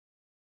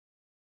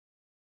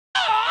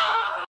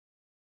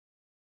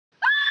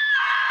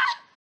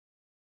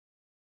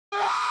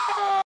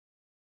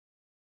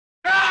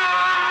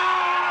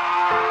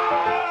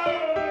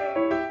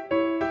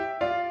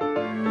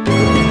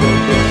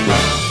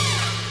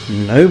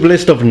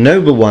Noblest of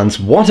noble ones,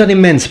 what an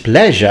immense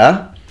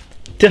pleasure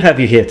to have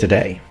you here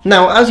today.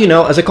 Now, as you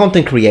know, as a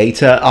content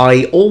creator,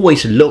 I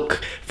always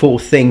look for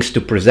things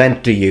to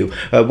present to you,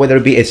 whether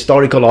it be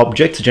historical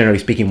objects, generally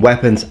speaking,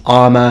 weapons,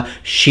 armor,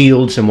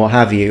 shields, and what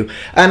have you.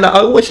 And I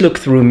always look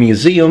through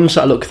museums,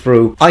 I look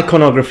through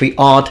iconography,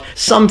 art,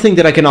 something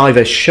that I can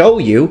either show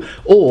you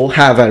or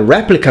have a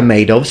replica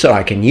made of so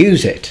I can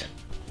use it.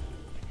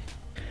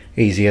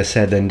 Easier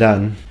said than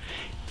done.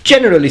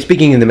 Generally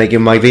speaking, in the making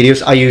of my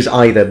videos, I use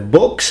either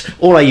books,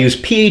 or I use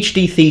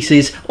PhD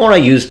theses, or I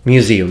use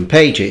museum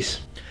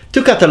pages.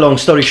 To cut a long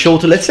story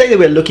short, let's say that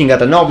we're looking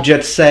at an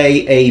object,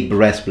 say a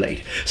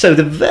breastplate. So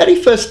the very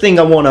first thing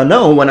I want to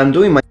know when I'm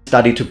doing my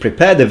study to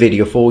prepare the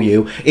video for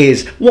you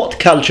is what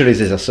culture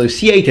is it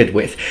associated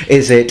with?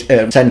 Is it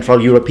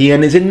Central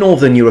European? Is it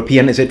Northern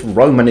European? Is it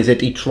Roman? Is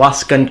it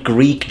Etruscan,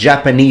 Greek,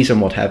 Japanese, and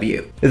what have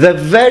you? The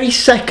very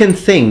second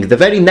thing, the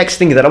very next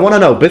thing that I want to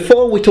know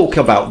before we talk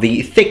about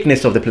the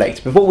thickness of the plates,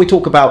 before we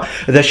talk about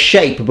the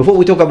shape, before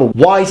we talk about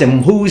whys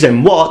and whos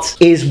and what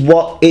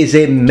is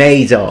it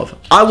made of?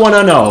 I want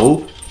to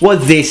know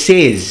what this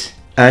is.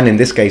 And in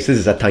this case, this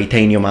is a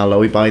titanium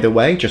alloy, by the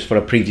way, just for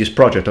a previous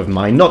project of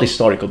mine. Not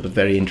historical, but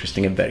very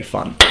interesting and very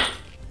fun.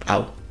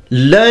 Ow.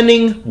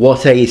 Learning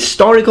what a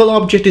historical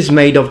object is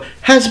made of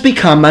has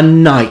become a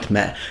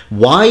nightmare.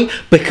 Why?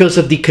 Because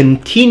of the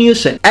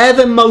continuous and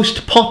ever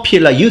most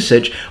popular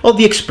usage of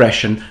the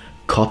expression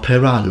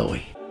copper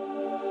alloy.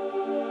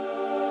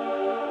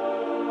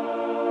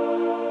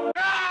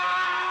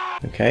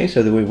 Okay,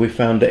 so we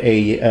found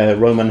a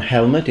Roman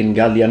helmet in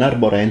Gallia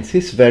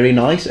Narborensis, very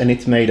nice, and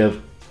it's made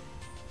of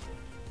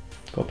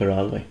copper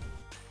alloy.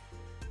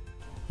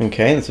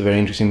 Okay, that's a very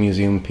interesting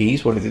museum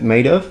piece. What is it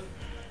made of?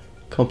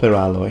 Copper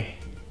alloy.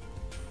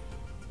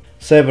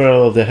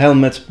 Several of the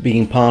helmets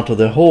being part of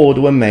the hoard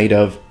were made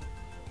of...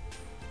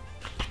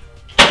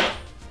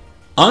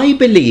 I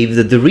believe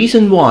that the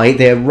reason why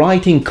they're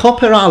writing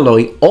copper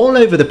alloy all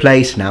over the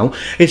place now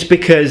is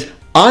because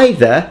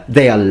either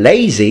they are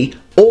lazy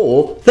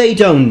or they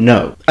don't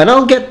know. And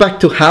I'll get back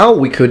to how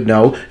we could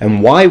know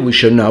and why we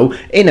should know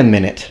in a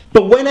minute.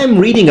 But when I'm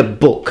reading a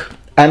book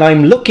and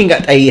I'm looking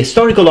at a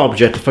historical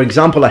object, for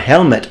example a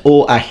helmet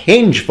or a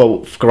hinge,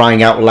 for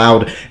crying out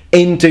loud,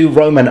 into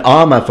Roman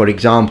armor, for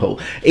example,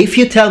 if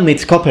you tell me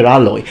it's copper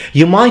alloy,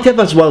 you might have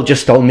as well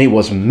just told me it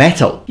was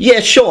metal. Yeah,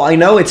 sure, I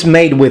know it's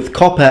made with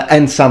copper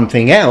and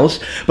something else,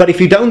 but if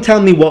you don't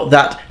tell me what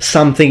that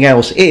something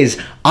else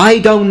is, I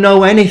don't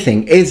know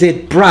anything. Is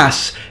it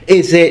brass?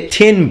 Is it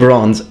tin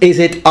bronze? Is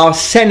it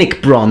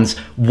arsenic bronze?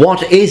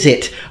 What is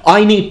it?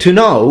 I need to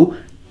know.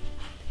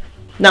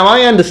 Now,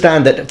 I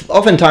understand that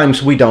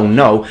oftentimes we don't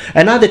know,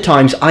 and other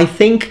times I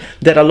think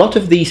that a lot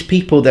of these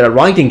people that are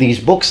writing these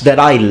books that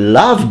I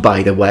love,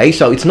 by the way,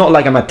 so it's not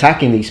like I'm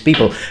attacking these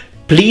people.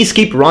 Please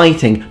keep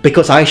writing,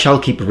 because I shall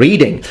keep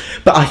reading.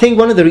 But I think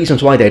one of the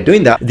reasons why they're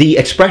doing that, the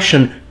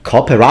expression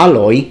copper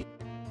alloy,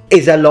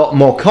 is a lot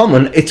more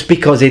common. It's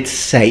because it's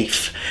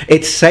safe.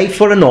 It's safe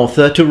for an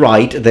author to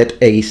write that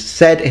a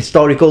said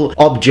historical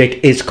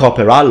object is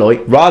copper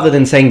alloy rather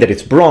than saying that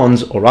it's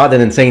bronze or rather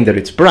than saying that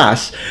it's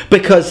brass,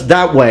 because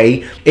that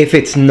way, if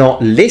it's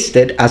not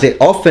listed, as it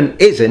often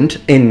isn't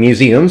in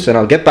museums, and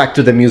I'll get back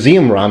to the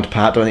museum rant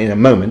part in a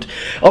moment,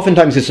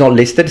 oftentimes it's not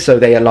listed, so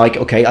they are like,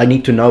 okay, I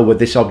need to know what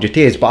this object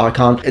is, but I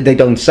can't, they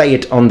don't say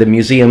it on the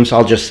museums,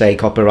 I'll just say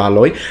copper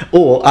alloy.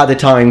 Or other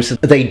times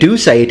they do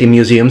say it in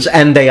museums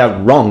and they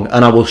are wrong,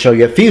 and I will show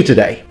you a few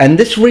today. And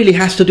this really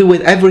has to do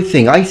with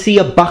everything. I see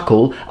a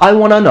buckle, I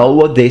want to know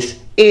what this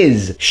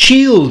is.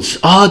 Shields!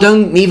 Oh,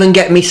 don't even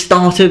get me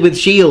started with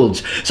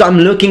shields. So I'm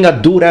looking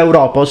at Dura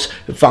Europos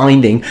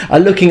finding,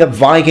 I'm looking at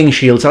Viking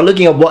shields, I'm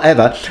looking at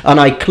whatever, and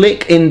I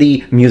click in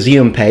the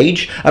museum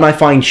page and I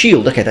find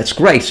shield. Okay, that's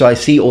great. So I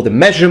see all the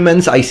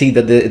measurements, I see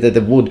that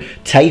the wood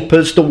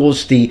tapers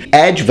towards the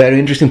edge, very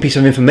interesting piece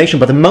of information,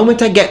 but the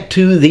moment I get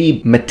to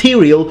the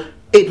material,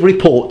 it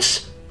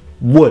reports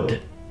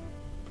wood.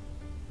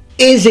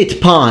 Is it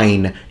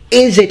pine?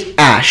 Is it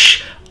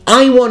ash?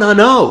 I want to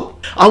know.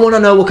 I want to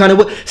know what kind of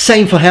wood.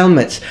 Same for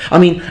helmets. I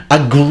mean,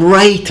 a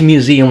great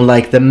museum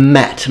like the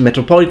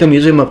Metropolitan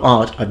Museum of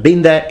Art. I've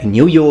been there in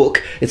New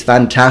York. It's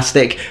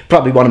fantastic.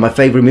 Probably one of my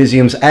favorite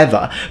museums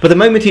ever. But the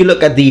moment you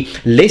look at the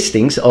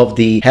listings of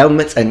the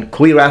helmets and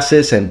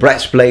cuirasses and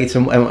breastplates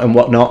and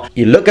whatnot,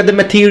 you look at the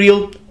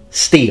material,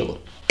 steel.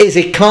 Is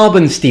it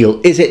carbon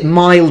steel? Is it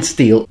mild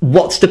steel?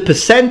 What's the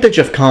percentage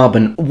of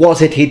carbon?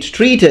 Was it heat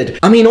treated?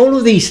 I mean, all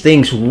of these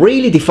things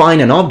really define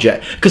an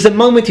object, because the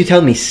moment you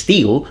tell me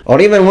steel, or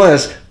even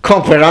worse,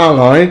 copper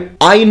alloy,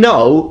 I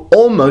know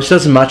almost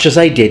as much as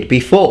I did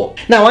before.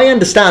 Now, I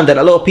understand that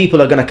a lot of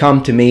people are going to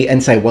come to me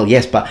and say, well,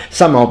 yes, but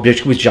some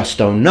objects we just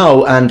don't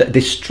know, and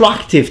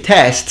destructive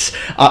tests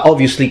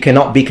obviously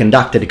cannot be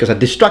conducted, because a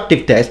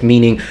destructive test,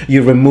 meaning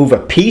you remove a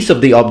piece of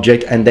the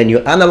object and then you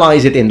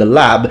analyze it in the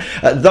lab,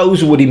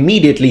 those would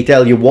immediately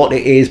tell you what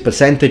it is,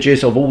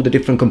 percentages of all the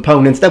different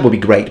components. That would be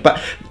great.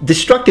 But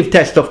destructive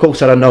tests, of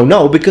course, are a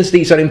no-no, because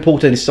these are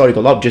important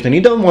historical objects and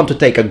you don't want to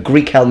take a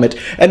Greek helmet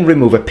and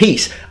remove a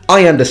piece.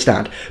 I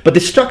understand, but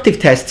destructive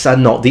tests are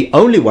not the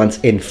only ones.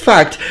 In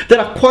fact, there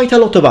are quite a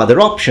lot of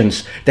other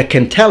options that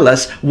can tell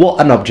us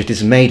what an object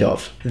is made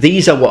of.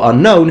 These are what are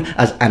known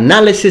as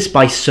analysis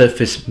by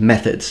surface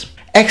methods.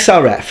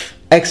 XRF,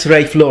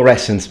 X-ray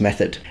fluorescence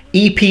method.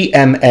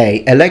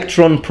 EPMA,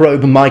 electron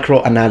probe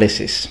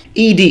microanalysis.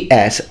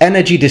 EDS,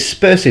 energy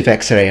dispersive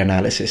X-ray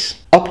analysis.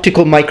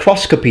 Optical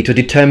microscopy to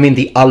determine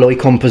the alloy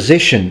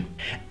composition.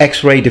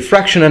 X-ray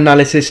diffraction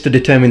analysis to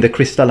determine the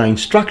crystalline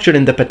structure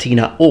in the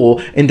patina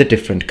or in the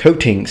different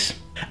coatings.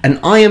 And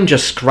I am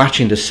just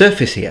scratching the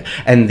surface here,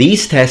 and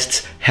these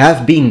tests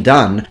have been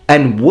done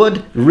and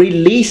would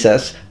release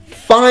us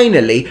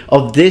finally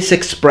of this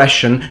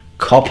expression,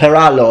 copper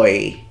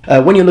alloy.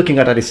 When you're looking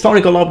at a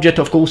historical object,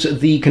 of course,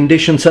 the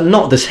conditions are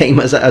not the same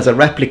as a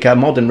replica,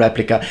 modern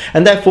replica,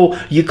 and therefore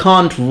you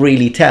can't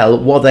really tell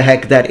what the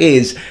heck that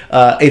is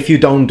if you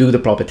don't do the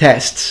proper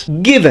tests.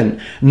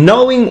 Given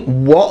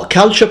knowing what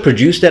culture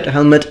produced that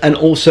helmet and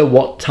also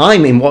what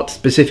time, in what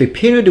specific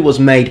period it was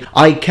made,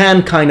 I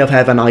can kind of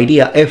have an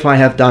idea if I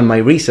have done my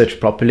research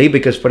properly,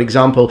 because, for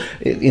example,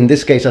 in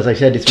this case, as I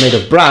said, it's made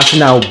of brass.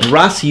 Now,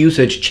 brass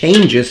usage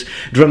changes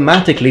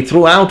dramatically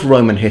throughout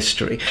Roman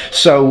history.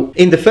 So,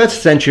 in the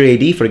 1st century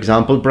AD, for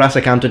example, brass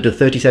accounted to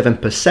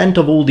 37%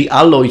 of all the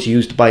alloys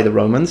used by the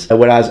Romans,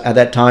 whereas at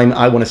that time,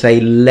 I want to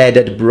say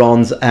leaded,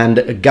 bronze and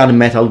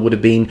gunmetal would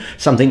have been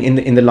something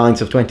in the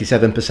lines of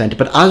 27%.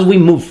 But as we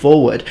move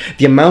forward,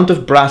 the amount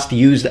of brass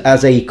used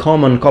as a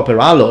common copper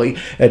alloy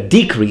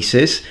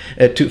decreases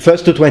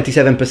first to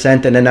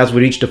 27%, and then as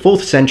we reach the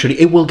 4th century,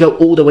 it will go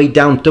all the way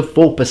down to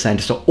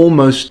 4%, so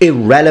almost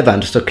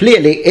irrelevant. So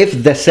clearly,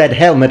 if the said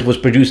helmet was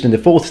produced in the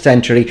 4th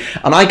century,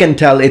 and I can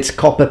tell it's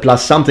copper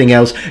plus something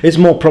else, it's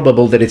more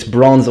probable that it's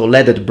bronze or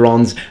leaded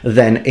bronze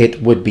than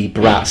it would be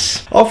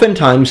brass.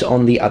 Oftentimes,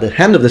 on the other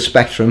hand of the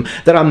spectrum,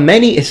 there are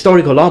many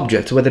historical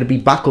objects, whether it be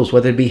buckles,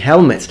 whether it be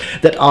helmets,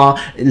 that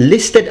are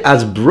listed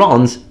as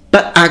bronze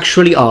but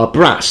actually are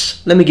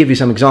brass. Let me give you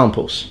some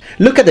examples.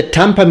 Look at the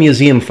Tampa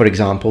Museum, for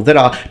example. There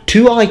are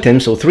 2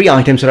 items, or 3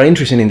 items that are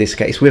interesting in this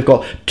case. We've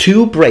got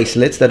 2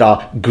 bracelets that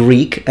are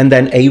Greek and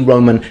then a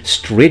Roman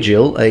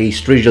strigil. A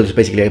strigil is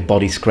basically a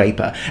body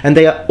scraper. And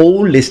they are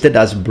all listed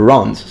as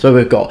bronze. So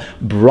we've got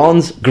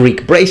bronze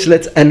Greek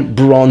bracelets and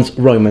bronze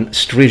Roman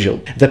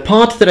strigil. The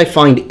part that I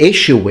find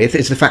issue with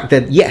is the fact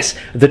that, yes,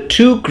 the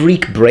 2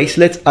 Greek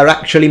bracelets are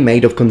actually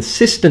made of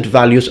consistent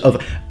values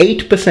of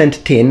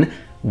 8% tin,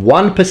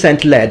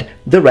 1% lead,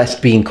 the rest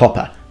being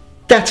copper.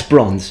 That's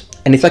bronze,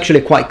 and it's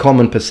actually a quite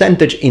common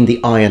percentage in the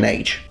Iron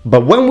Age.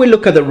 But when we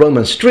look at the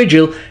Roman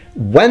strigil,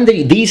 when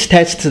these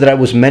tests that I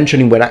was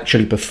mentioning were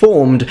actually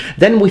performed,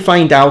 then we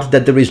find out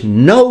that there is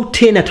no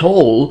tin at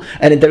all,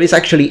 and there is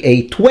actually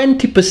a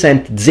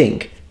 20%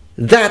 zinc.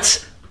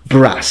 That's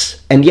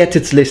brass, and yet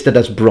it's listed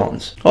as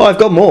bronze. Oh, I've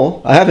got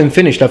more. I haven't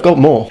finished, I've got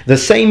more. The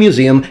same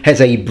museum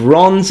has a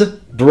bronze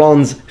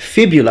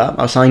fibula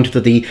assigned to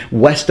the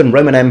Western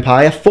Roman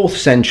Empire, 4th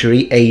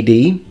century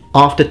AD.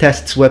 After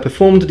tests were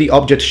performed, the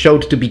object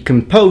showed to be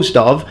composed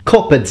of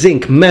copper,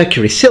 zinc,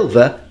 mercury,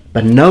 silver,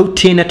 but no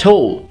tin at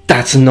all.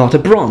 That's not a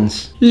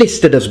bronze.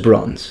 Listed as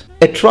bronze.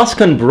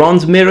 Etruscan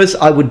bronze mirrors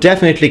I would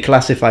definitely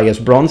classify as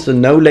bronze, so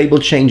no label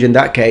change in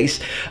that case,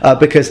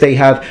 because they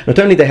have, not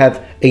only they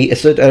have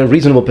a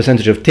reasonable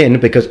percentage of tin,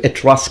 because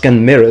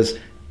Etruscan mirrors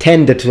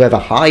tended to have a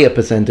higher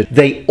percentage.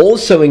 They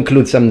also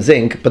include some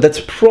zinc, but that's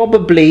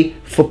probably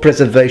for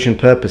preservation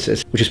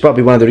purposes, which is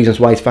probably one of the reasons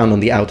why it's found on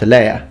the outer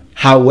layer.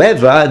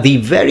 However, the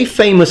very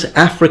famous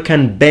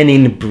African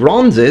Benin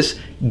bronzes,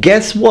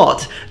 guess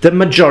what? The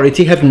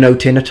majority have no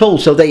tin at all,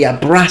 so they are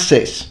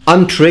brasses.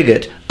 I'm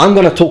triggered. I'm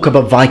going to talk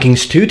about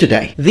Vikings too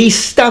today. The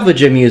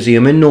Stavanger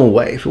Museum in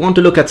Norway. If you want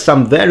to look at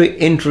some very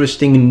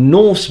interesting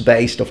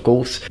Norse-based, of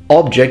course,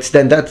 objects,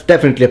 then that's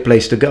definitely a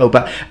place to go.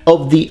 But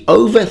of the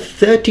over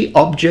 30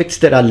 objects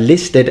that are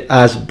listed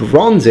as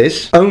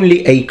bronzes,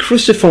 only a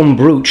cruciform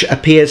brooch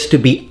appears to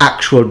be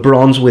actual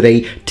bronze with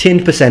a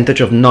tin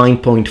percentage of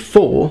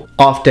 9.4.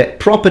 After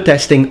proper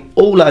testing,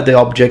 all other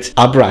objects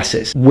are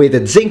brasses, with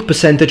a zinc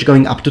percentage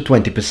going up to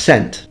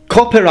 20%.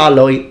 Copper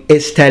alloy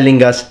is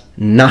telling us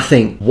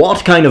nothing.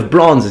 What kind of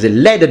bronze? Is it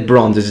leaded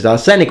bronze? Is it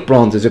arsenic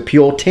bronze? Is it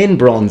pure tin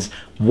bronze?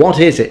 What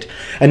is it?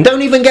 And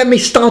don't even get me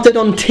started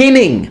on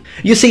tinning.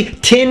 You see,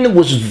 tin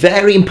was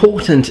very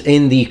important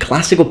in the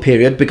classical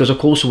period because, of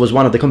course, it was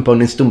one of the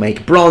components to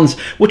make bronze,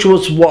 which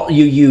was what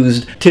you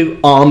used to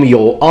arm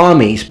your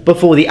armies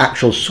before the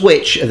actual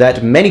switch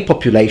that many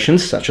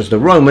populations, such as the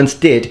Romans,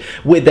 did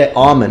with their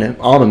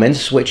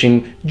armaments,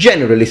 switching,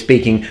 generally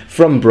speaking,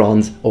 from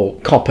bronze or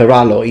copper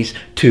alloys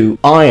to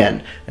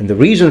iron. And the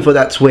reason for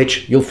that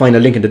switch, you'll find a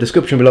link in the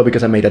description below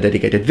because I made a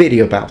dedicated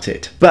video about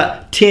it.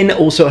 But tin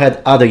also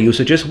had other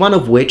usages. usages, one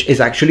of which is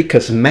actually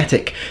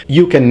cosmetic.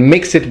 You can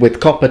mix it with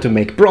copper to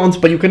make bronze,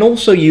 but you can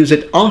also use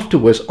it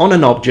afterwards on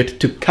an object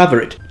to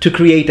cover it, to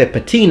create a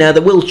patina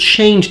that will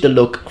change the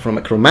look from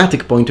a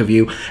chromatic point of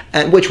view,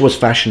 which was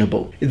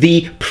fashionable.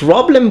 The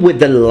problem with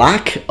the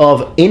lack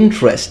of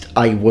interest,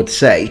 I would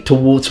say,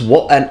 towards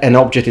what an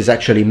object is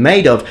actually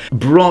made of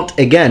brought,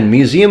 again,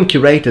 museum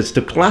curators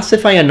to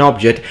classify an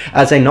object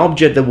as an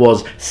object that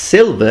was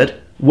silvered,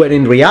 where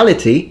in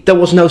reality there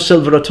was no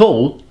silver at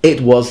all,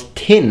 it was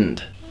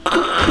tinned.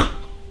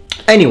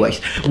 Anyways,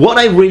 what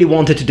I really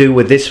wanted to do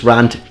with this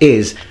rant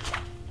is,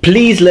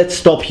 please let's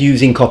stop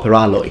using copper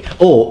alloy.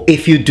 Or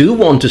if you do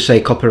want to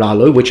say copper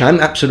alloy, which I'm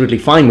absolutely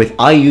fine with,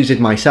 I use it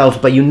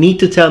myself, but you need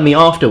to tell me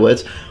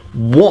afterwards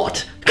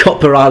what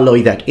copper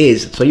alloy that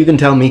is. So you can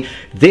tell me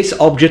this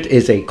object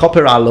is a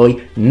copper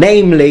alloy,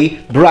 namely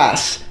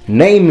brass,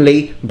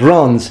 namely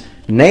bronze,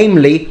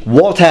 namely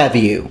what have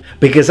you,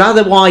 because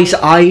otherwise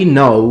I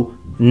know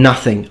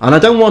nothing, and I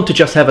don't want to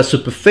just have a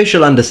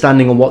superficial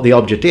understanding of what the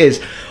object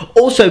is.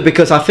 Also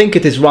because I think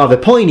it is rather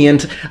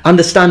poignant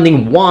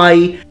understanding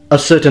why a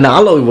certain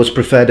alloy was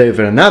preferred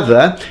over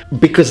another,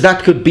 because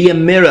that could be a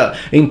mirror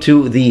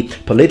into the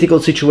political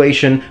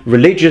situation,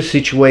 religious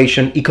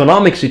situation,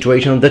 economic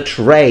situation, the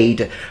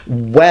trade,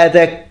 where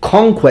there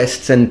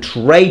conquests and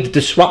trade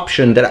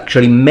disruption that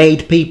actually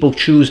made people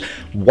choose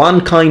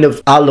one kind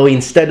of alloy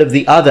instead of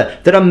the other.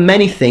 There are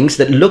many things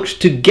that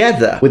looked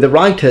together with the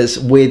writers,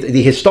 with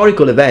the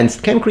historical events,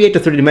 can create a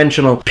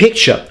three-dimensional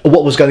picture of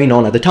what was going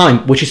on at the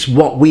time, which is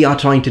what we are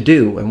trying to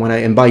do.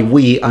 And by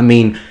we, I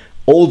mean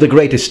all the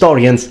great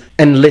historians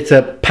and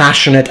little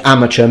passionate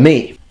amateur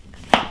me.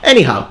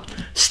 Anyhow,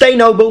 stay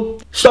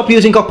noble, stop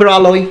using copper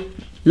alloy,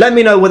 let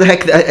me know what the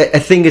heck a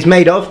thing is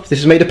made of. This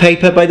is made of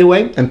paper, by the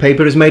way, and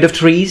paper is made of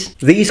trees.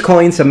 These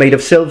coins are made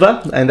of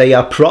silver, and they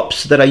are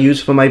props that I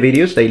use for my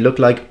videos. They look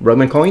like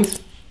Roman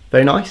coins.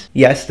 Very nice.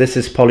 Yes, this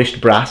is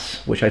polished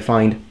brass, which I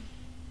find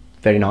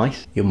very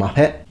nice. You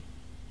muppet.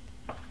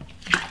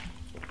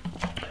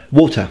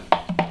 Water.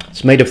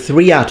 It's made of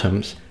 3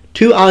 atoms.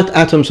 2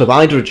 atoms of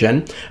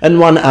hydrogen and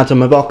 1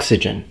 atom of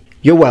oxygen.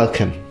 You're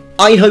welcome.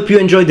 I hope you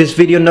enjoyed this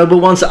video, noble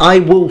ones. I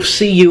will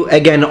see you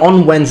again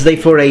on Wednesday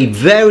for a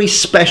very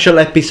special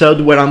episode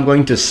where I'm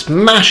going to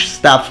smash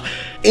stuff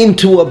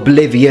into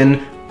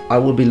oblivion. I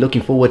will be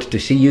looking forward to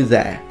see you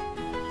there.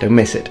 Don't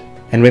miss it.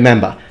 And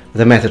remember,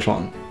 the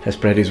Metatron has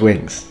spread his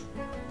wings.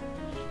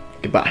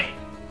 Goodbye.